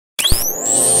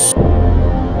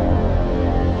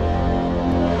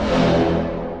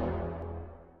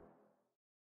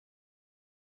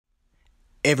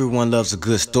Everyone loves a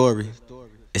good story,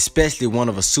 especially one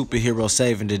of a superhero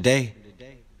saving the day.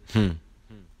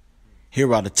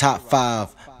 Here are the top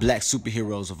 5 black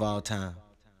superheroes of all time.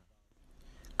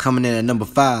 Coming in at number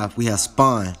 5, we have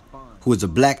Spawn, who is a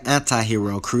black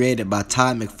anti-hero created by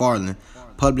Todd McFarlane,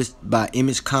 published by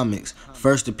Image Comics,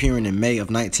 first appearing in May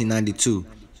of 1992.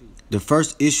 The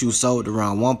first issue sold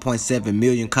around 1.7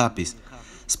 million copies.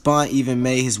 Spawn even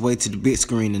made his way to the big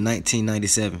screen in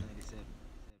 1997.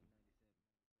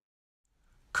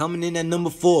 Coming in at number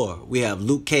 4, we have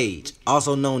Luke Cage,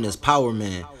 also known as Power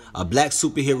Man, a black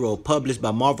superhero published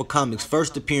by Marvel Comics,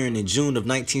 first appearing in June of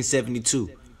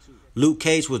 1972. Luke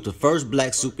Cage was the first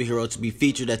black superhero to be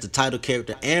featured as the title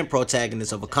character and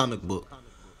protagonist of a comic book.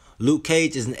 Luke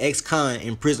Cage is an ex-con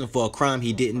in prison for a crime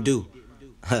he didn't do.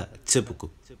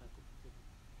 Typical.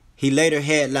 He later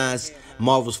headlines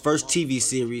Marvel's first TV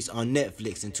series on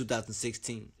Netflix in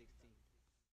 2016.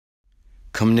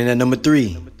 Coming in at number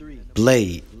 3,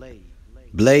 Blade.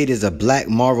 Blade is a black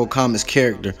Marvel Comics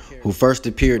character who first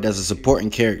appeared as a supporting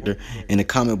character in the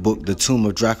comic book The Tomb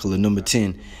of Dracula number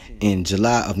 10 in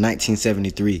July of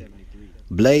 1973.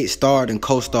 Blade starred and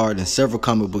co-starred in several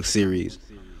comic book series.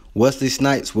 Wesley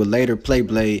Snipes would later play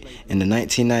Blade in the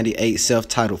 1998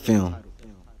 self-titled film.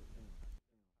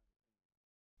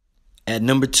 At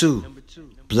number 2,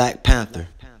 Black Panther.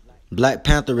 Black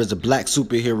Panther is a black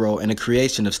superhero and a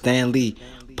creation of Stan Lee,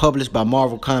 published by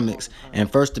Marvel Comics and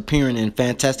first appearing in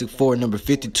Fantastic Four number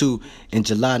 52 in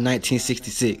July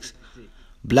 1966.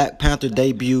 Black Panther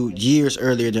debuted years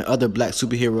earlier than other black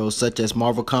superheroes such as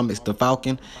Marvel Comics' The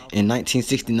Falcon in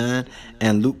 1969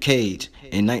 and Luke Cage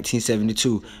in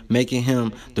 1972, making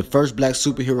him the first black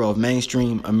superhero of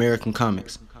mainstream American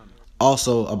comics.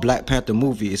 Also, a Black Panther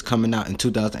movie is coming out in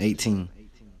 2018.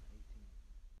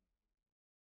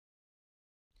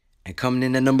 And coming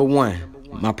in at number 1,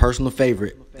 my personal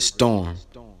favorite, Storm.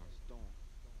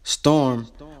 Storm,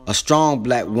 a strong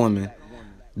black woman,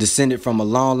 descended from a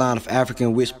long line of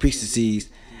African witch priestesses,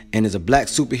 and is a black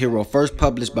superhero first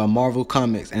published by Marvel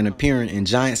Comics and appearing in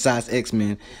Giant Size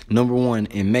X-Men number 1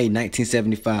 in May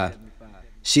 1975.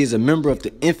 She is a member of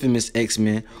the infamous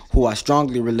X-Men, who I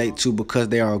strongly relate to because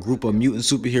they are a group of mutant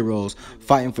superheroes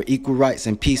fighting for equal rights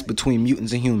and peace between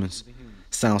mutants and humans.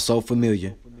 Sounds so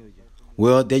familiar.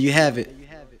 Well, there you have it.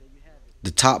 The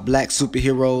top black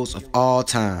superheroes of all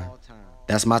time.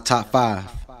 That's my top 5.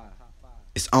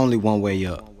 It's only one way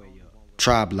up.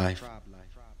 Tribe life.